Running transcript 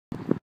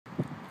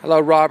Hello,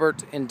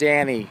 Robert and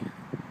Danny.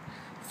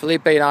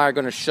 Felipe and I are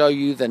going to show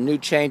you the new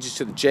changes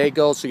to the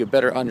JGoal so you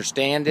better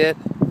understand it.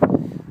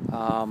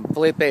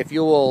 Felipe, if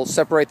you will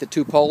separate the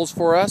two poles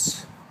for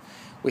us.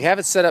 We have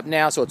it set up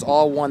now so it's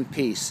all one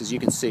piece. As you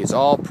can see, it's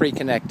all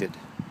pre-connected.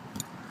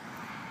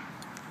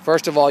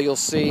 First of all, you'll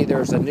see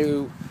there's a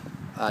new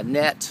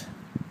net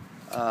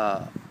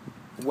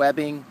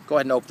webbing. Go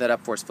ahead and open that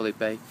up for us,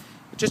 Felipe. It's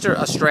just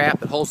a strap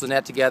that holds the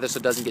net together so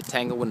it doesn't get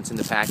tangled when it's in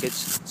the package.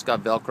 It's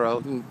got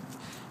Velcro.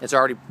 It's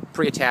already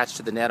pre-attached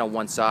to the net on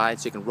one side,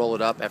 so you can roll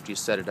it up after you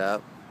set it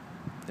up.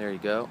 There you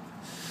go.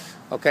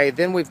 Okay,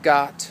 then we've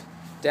got,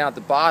 down at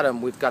the bottom,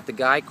 we've got the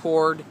guy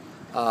cord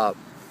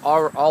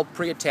all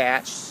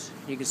pre-attached.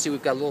 You can see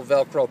we've got a little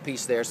Velcro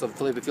piece there, so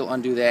Felipe, if you'll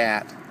undo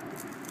that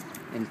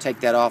and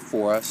take that off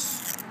for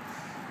us,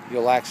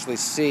 you'll actually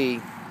see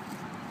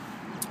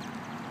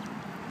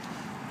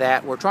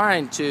that we're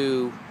trying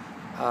to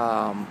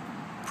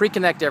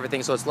pre-connect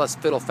everything so it's less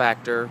fiddle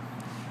factor.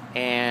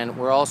 And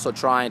we're also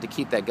trying to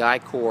keep that guy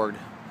cord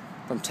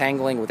from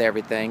tangling with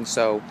everything.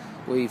 So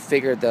we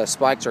figured the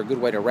spikes are a good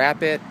way to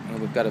wrap it,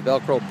 and we've got a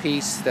Velcro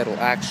piece that'll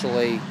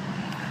actually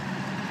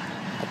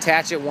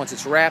attach it once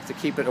it's wrapped to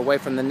keep it away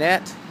from the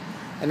net.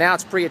 And now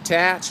it's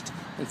pre-attached,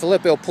 and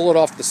Felipe will pull it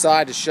off to the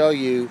side to show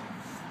you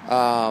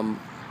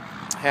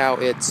how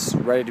it's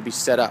ready to be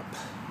set up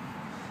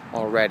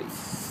already.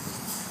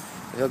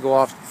 He'll go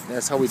off.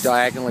 That's how we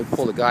diagonally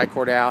pull the guy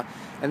cord out.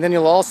 And then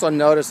you'll also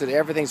notice that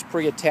everything's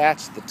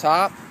pre-attached at the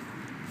top.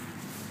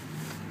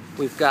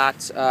 We've got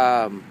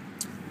the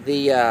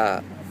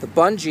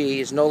bungee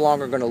is no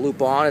longer going to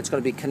loop on. It's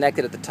going to be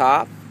connected at the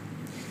top.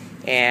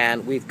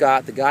 And we've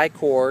got the guy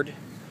cord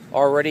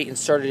already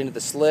inserted into the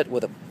slit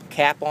with a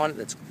cap on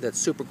it that's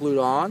super glued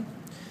on,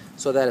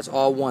 so that it's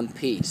all one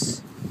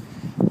piece.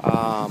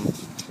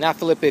 Now,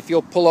 Felipe, if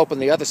you'll pull open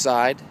the other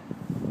side,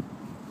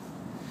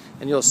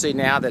 and you'll see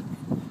now that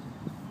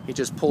he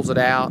just pulls it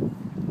out.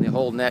 The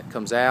whole net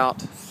comes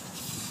out.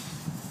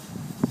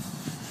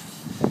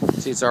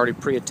 See, it's already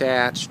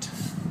pre-attached.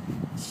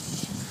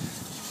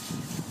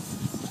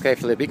 Okay,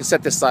 Felipe, you can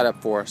set this side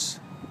up for us.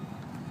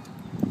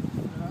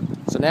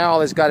 So now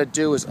all he's got to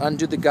do is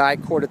undo the guy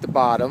cord at the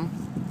bottom,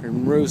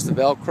 removes the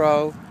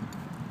Velcro,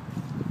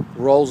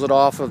 rolls it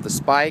off of the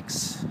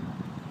spikes.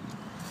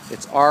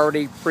 It's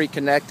already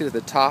pre-connected at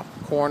the top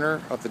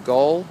corner of the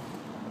goal,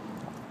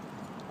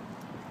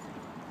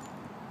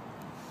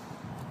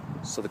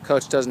 so the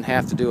coach doesn't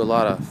have to do a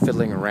lot of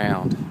fiddling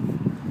around.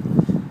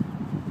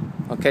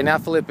 Okay, now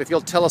Felipe, if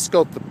you'll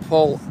telescope the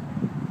pole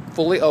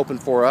fully open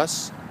for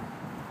us.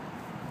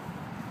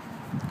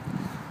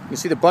 You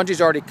see the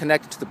bungee's already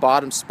connected to the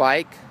bottom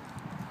spike.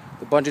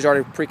 The bungee's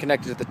already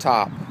pre-connected at the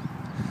top.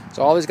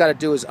 So all he's got to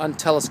do is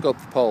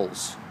untelescope the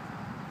poles.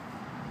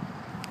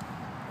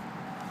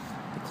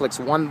 He clicks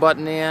one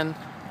button in,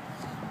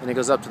 and he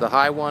goes up to the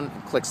high one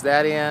and clicks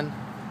that in.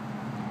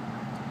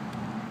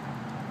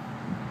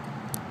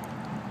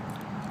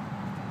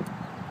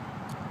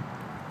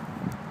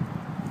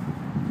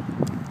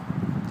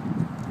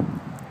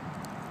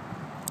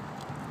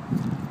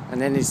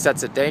 And then he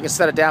sets it down. You can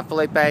set it down,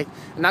 Felipe. And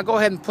now go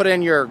ahead and put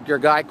in your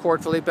guy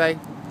cord, Felipe. Go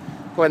ahead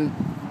and,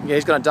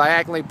 he's going to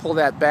diagonally pull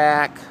that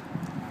back,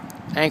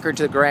 anchor it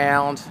to the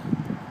ground.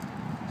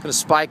 He's going to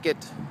spike it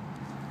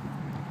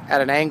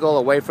at an angle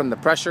away from the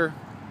pressure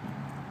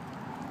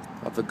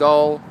of the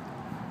goal.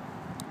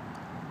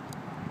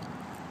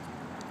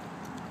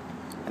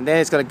 And then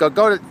he's going to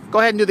go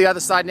ahead and do the other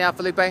side now,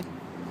 Felipe.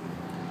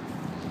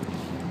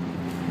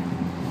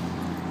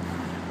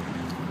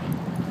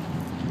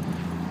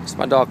 It's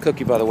my dog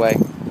Cookie, by the way.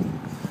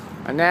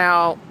 And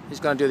now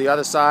he's going to do the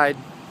other side.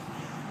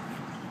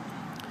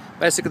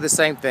 Basically the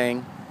same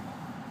thing.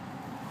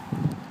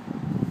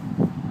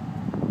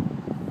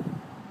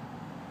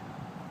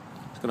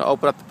 He's going to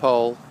open up the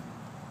pole,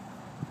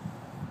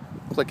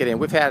 click it in.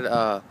 We've had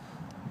a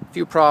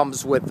few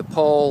problems with the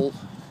pole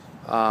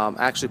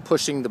actually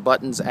pushing the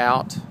buttons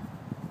out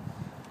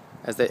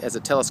as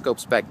it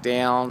telescopes back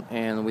down,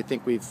 and we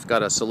think we've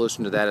got a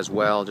solution to that as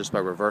well, just by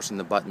reversing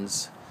the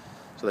buttons,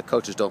 so the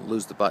coaches don't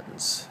lose the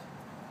buttons.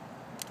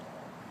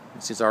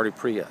 It's already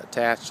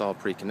pre-attached, all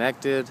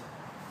pre-connected.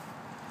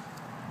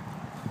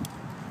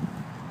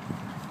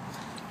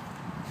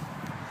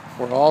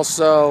 We're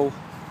also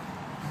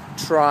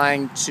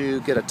trying to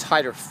get a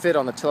tighter fit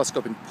on the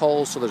telescoping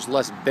pole so there's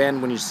less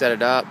bend when you set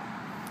it up.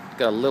 It's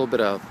got a little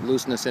bit of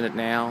looseness in it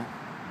now.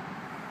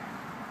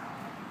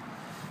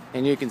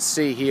 And you can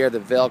see here the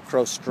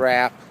Velcro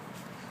strap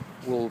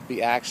will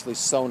be actually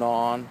sewn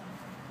on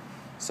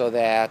so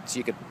that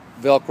you could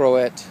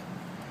Velcro it.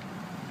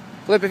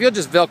 Felipe, if you'll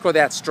just Velcro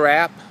that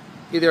strap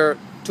either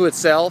to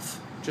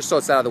itself, just so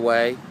it's out of the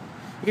way. You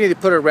can either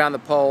put it around the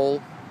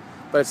pole,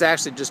 but it's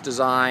actually just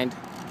designed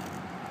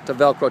to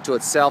Velcro to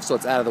itself so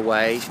it's out of the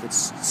way.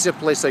 It's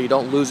simply so you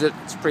don't lose it.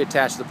 It's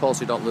pre-attached to the pole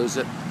so you don't lose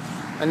it.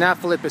 And now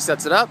Felipe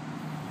sets it up.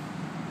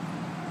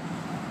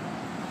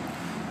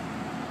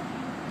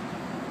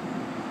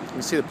 You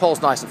can see the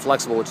pole's nice and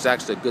flexible, which is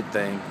actually a good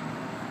thing,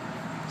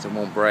 so it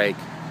won't break.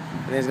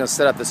 And then he's going to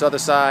set up this other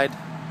side.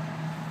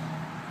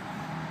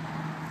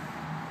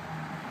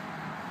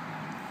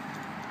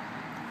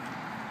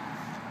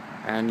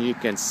 and you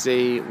can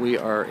see we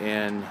are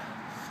in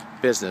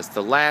business.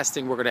 The last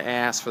thing we're going to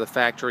ask for the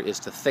factory is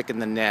to thicken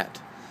the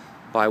net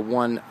by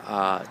 1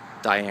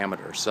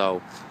 diameter.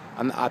 So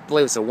I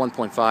believe it's a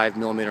 1.5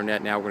 millimeter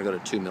net. Now we're going to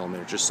go to 2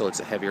 millimeter, just so it's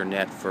a heavier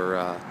net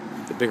for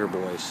the bigger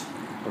boys.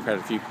 We've had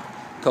a few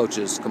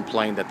coaches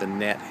complain that the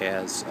net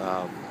has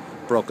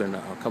broken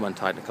or come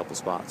untied in a couple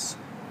spots.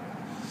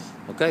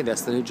 Okay,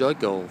 that's the new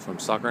JGoal from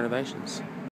Soccer Innovations.